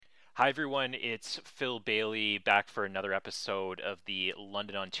Hi, everyone. It's Phil Bailey back for another episode of the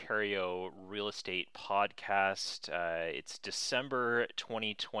London, Ontario Real Estate Podcast. It's December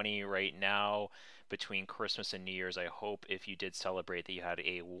 2020 right now, between Christmas and New Year's. I hope if you did celebrate that you had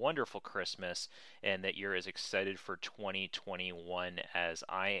a wonderful Christmas and that you're as excited for 2021 as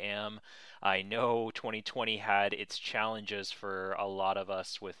I am. I know 2020 had its challenges for a lot of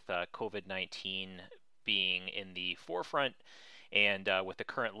us with COVID-19 being in the forefront and with the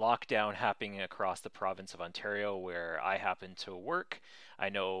current lockdown happening across the province of Ontario, where I happen to work, I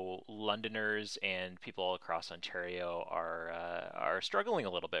know Londoners and people across Ontario are struggling a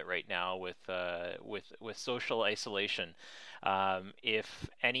little bit right now with social isolation. If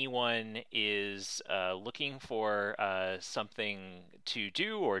anyone is looking for something to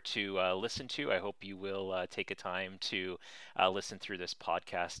do or to listen to, I hope you will take a time to listen through this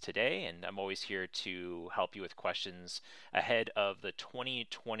podcast today. And I'm always here to help you with questions ahead of the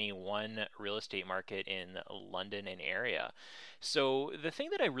 2021 real estate market in London and area. So the thing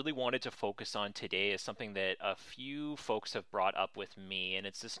that I really wanted to focus on today is something that a few folks have brought up with me, and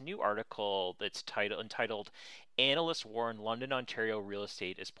it's this new article that's entitled Analysts Warn London, Ontario Real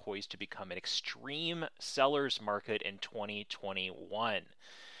Estate is Poised to Become an Extreme Seller's Market in 2021.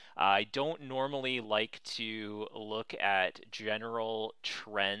 I don't normally like to look at general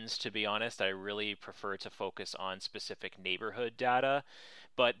trends, to be honest. I really prefer to focus on specific neighborhood data.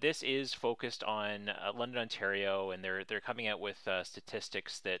 But this is focused on London, Ontario, and they're coming out with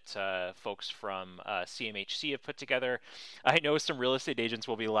statistics that folks from CMHC have put together. I know some real estate agents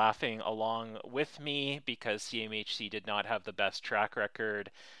will be laughing along with me because CMHC did not have the best track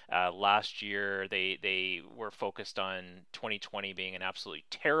record last year. They were focused on 2020 being an absolutely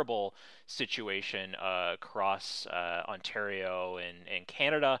terrible situation across Ontario and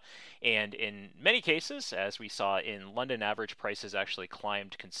Canada. And in many cases, as we saw in London, average prices actually climbed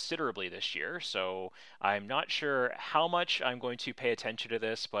considerably this year. So I'm not sure how much I'm going to pay attention to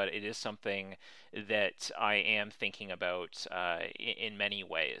this, but it is something that I am thinking about in many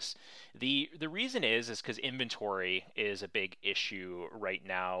ways. The reason is because inventory is a big issue right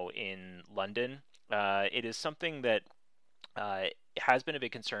now in London. It is something that has been a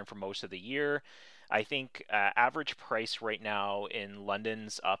big concern for most of the year. I think average price right now in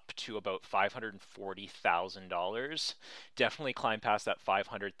London's up to about $540,000. Definitely climbed past that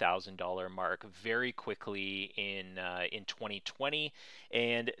 $500,000 mark very quickly in 2020,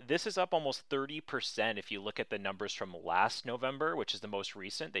 and this is up almost 30% if you look at the numbers from last November, which is the most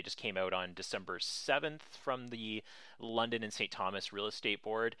recent. They just came out on December 7th from the London and St. Thomas Real Estate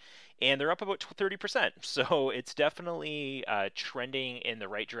Board, and they're up about 30%. So it's definitely trending in the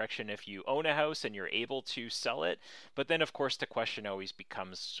right direction if you own a house and you're able to sell it. But then, of course, the question always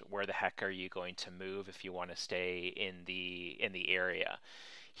becomes, where the heck are you going to move if you want to stay in the area?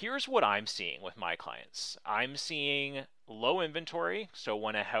 Here's what I'm seeing with my clients. I'm seeing low inventory. So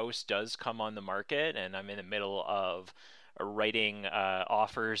when a house does come on the market, and I'm in the middle of writing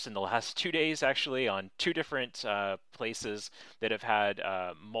offers in the last 2 days, actually, on two different places that have had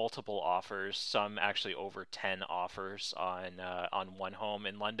multiple offers, some actually over 10 offers on one home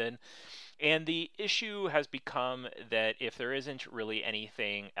in London. And the issue has become that if there isn't really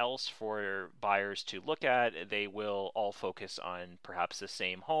anything else for buyers to look at, they will all focus on perhaps the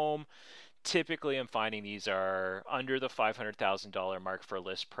same home. Typically, I'm finding these are under the $500,000 mark for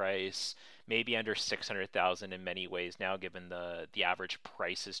list price, maybe under $600,000 in many ways now, given the average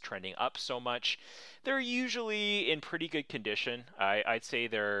price is trending up so much. They're usually in pretty good condition. I'd say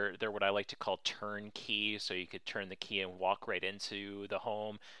they're what I like to call turnkey, so you could turn the key and walk right into the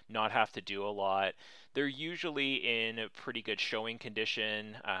home, not have to do a lot. They're usually in pretty good showing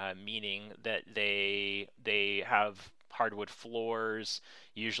condition, meaning that they have hardwood floors,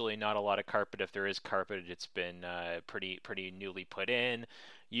 usually not a lot of carpet. If there is carpet, it's been pretty newly put in.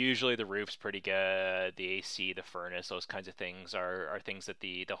 Usually the roof's pretty good, the AC, the furnace, those kinds of things are things that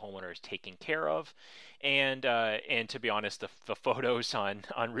the homeowner is taking care of. And to be honest, the photos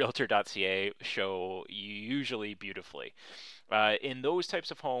on Realtor.ca show usually beautifully. In those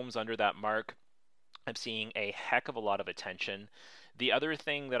types of homes under that mark, I'm seeing a heck of a lot of attention. The other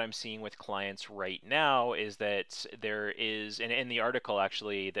thing that I'm seeing with clients right now is that there is, and in the article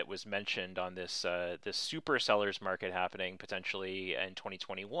actually that was mentioned on this super sellers market happening potentially in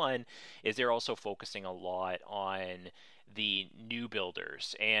 2021, is they're also focusing a lot on the new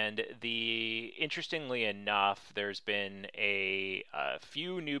builders. And interestingly enough, there's been a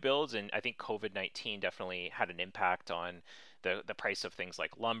few new builds, and I think COVID-19 definitely had an impact on the price of things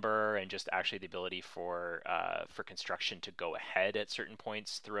like lumber and just actually the ability for construction to go ahead at certain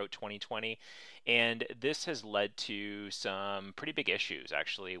points throughout 2020, and this has led to some pretty big issues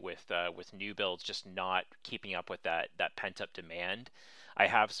actually with new builds just not keeping up with that pent up demand. I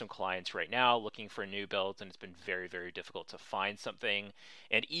have some clients right now looking for new builds, and it's been very, very difficult to find something.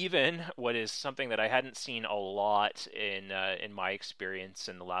 And even what is something that I hadn't seen a lot in my experience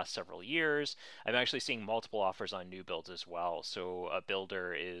in the last several years, I'm actually seeing multiple offers on new builds as well. So a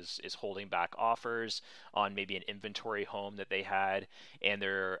builder is holding back offers on maybe an inventory home that they had, and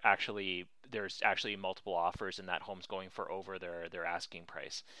there's actually multiple offers, and that home's going for over their asking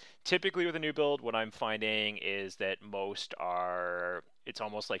price. Typically with a new build, what I'm finding is that most are, it's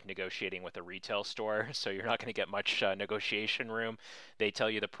almost like negotiating with a retail store, so you're not going to get much negotiation room. They tell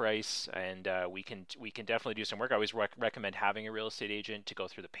you the price, and we can definitely do some work. I always recommend having a real estate agent to go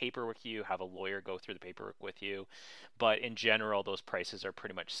through the paperwork with you, have a lawyer go through the paperwork with you. But in general, those prices are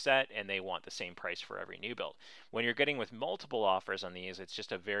pretty much set, and they want the same price for every new build. When you're getting with multiple offers on these, it's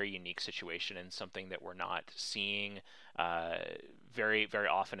just a very unique situation and something that we're not seeing uh, very, very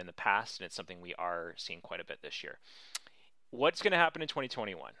often in the past, and it's something we are seeing quite a bit this year. What's going to happen in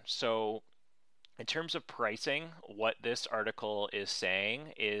 2021? So, in terms of pricing, what this article is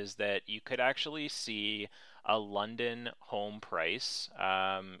saying is that you could actually see a London home price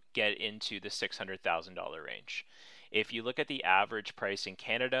get into the $600,000 range. If you look at the average price in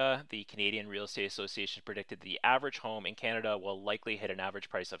Canada, the Canadian Real Estate Association predicted the average home in Canada will likely hit an average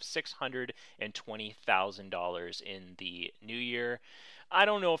price of $620,000 in the new year. I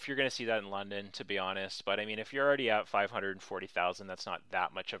don't know if you're going to see that in London, to be honest, but I mean, if you're already at 540,000, that's not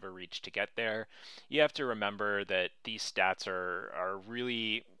that much of a reach to get there. You have to remember that these stats are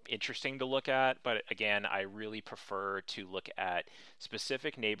really interesting to look at, but again, I really prefer to look at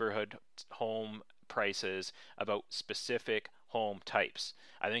specific neighborhood home prices about specific home types.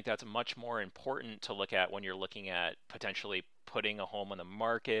 I think that's much more important to look at when you're looking at potentially putting a home on the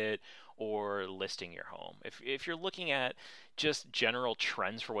market or listing your home. If you're looking at just general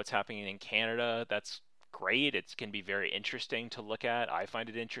trends for what's happening in Canada, that's great. It can be very interesting to look at. I find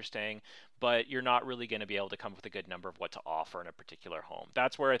it interesting, but you're not really going to be able to come up with a good number of what to offer in a particular home.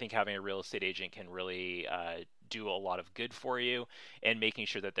 That's where I think having a real estate agent can really do a lot of good for you, and making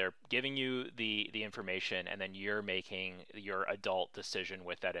sure that they're giving you the information, and then you're making your adult decision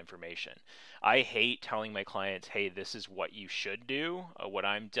with that information. I hate telling my clients, hey, this is what you should do. What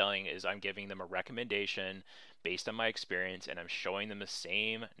I'm doing is I'm giving them a recommendation based on my experience, and I'm showing them the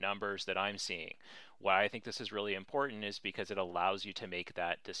same numbers that I'm seeing. Why I think this is really important is because it allows you to make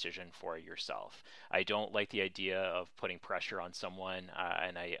that decision for yourself. I don't like the idea of putting pressure on someone,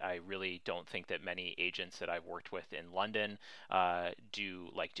 and I really don't think that many agents that I've worked with in London do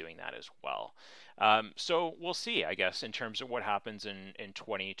like doing that as well. So we'll see, I guess, in terms of what happens in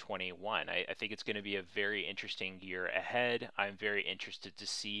 2021. I think it's going to be a very interesting year ahead. I'm very interested to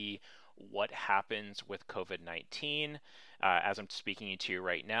see what happens with COVID-19. As I'm speaking to you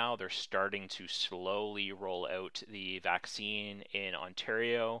right now, they're starting to slowly roll out the vaccine in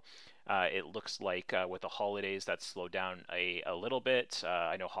Ontario. It looks like with the holidays that slowed down a little bit.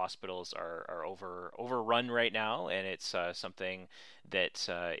 I know hospitals are overrun right now, and it's something that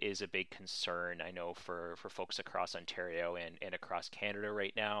is a big concern, I know, for folks across Ontario and across Canada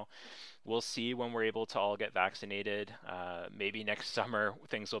right now. We'll see when we're able to all get vaccinated. Maybe next summer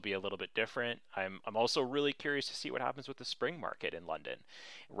things will be a little bit different. I'm also really curious to see what happens with the spring market in London.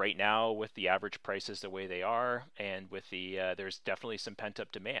 Right now, with the average prices the way they are, and with there's definitely some pent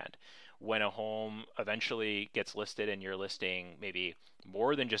up demand. When a home eventually gets listed and you're listing maybe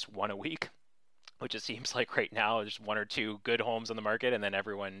more than just one a week, which it seems like right now there's one or two good homes on the market and then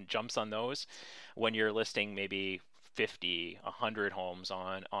everyone jumps on those. When you're listing maybe 50, 100 homes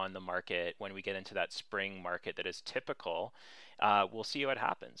on the market, when we get into that spring market that is typical, we'll see what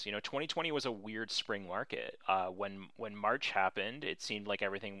happens. 2020 was a weird spring market. When March happened, it seemed like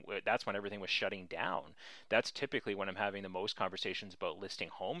that's when everything was shutting down. That's typically when I'm having the most conversations about listing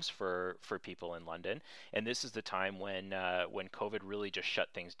homes for people in London. And this is the time when COVID really just shut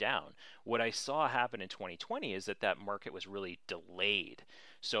things down. What I saw happen in 2020 is that market was really delayed.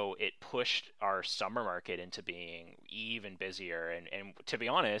 So it pushed our summer market into being even busier. And to be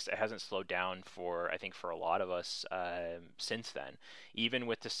honest, it hasn't slowed down I think for a lot of us since then. Even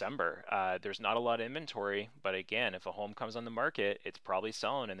with December, there's not a lot of inventory. But again, if a home comes on the market, it's probably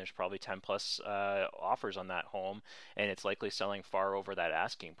selling, and there's probably 10 plus offers on that home, and it's likely selling far over that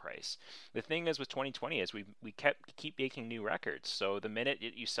asking price. The thing is with 2020 is we keep making new records. So the minute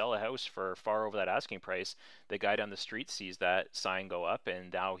you sell a house for far over that asking price, the guy down the street sees that sign go up,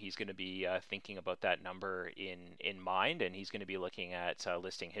 and now he's going to be thinking about that number in mind, and he's going to be looking at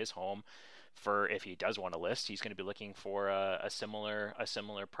listing his home for if he does want to list, he's going to be looking for a similar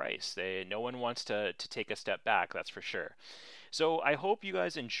price. No one wants to take a step back, that's for sure. So I hope you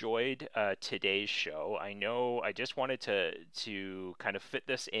guys enjoyed today's show. I know I just wanted to kind of fit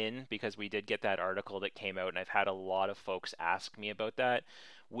this in because we did get that article that came out, and I've had a lot of folks ask me about that.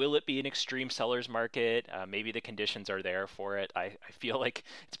 Will it be an extreme seller's market? Maybe the conditions are there for it. I feel like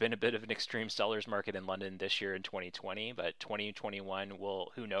it's been a bit of an extreme seller's market in London this year in 2020, but 2021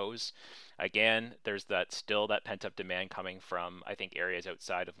 will, who knows? Again, there's still that pent up demand coming from, I think, areas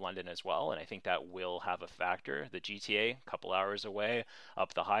outside of London as well, and I think that will have a factor. The GTA, a couple hours away,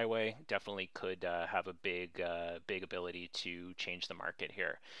 up the highway, definitely could have a big ability to change the market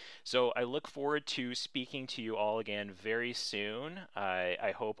here. So I look forward to speaking to you all again very soon.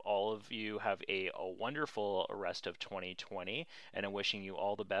 I hope all of you have a wonderful rest of 2020, and I'm wishing you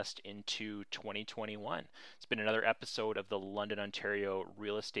all the best into 2021. It's been another episode of the London, Ontario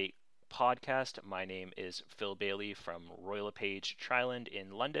Real Estate Podcast. My name is Phil Bailey from Royal LePage Triland in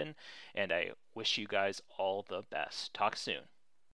London, and I wish you guys all the best. Talk soon.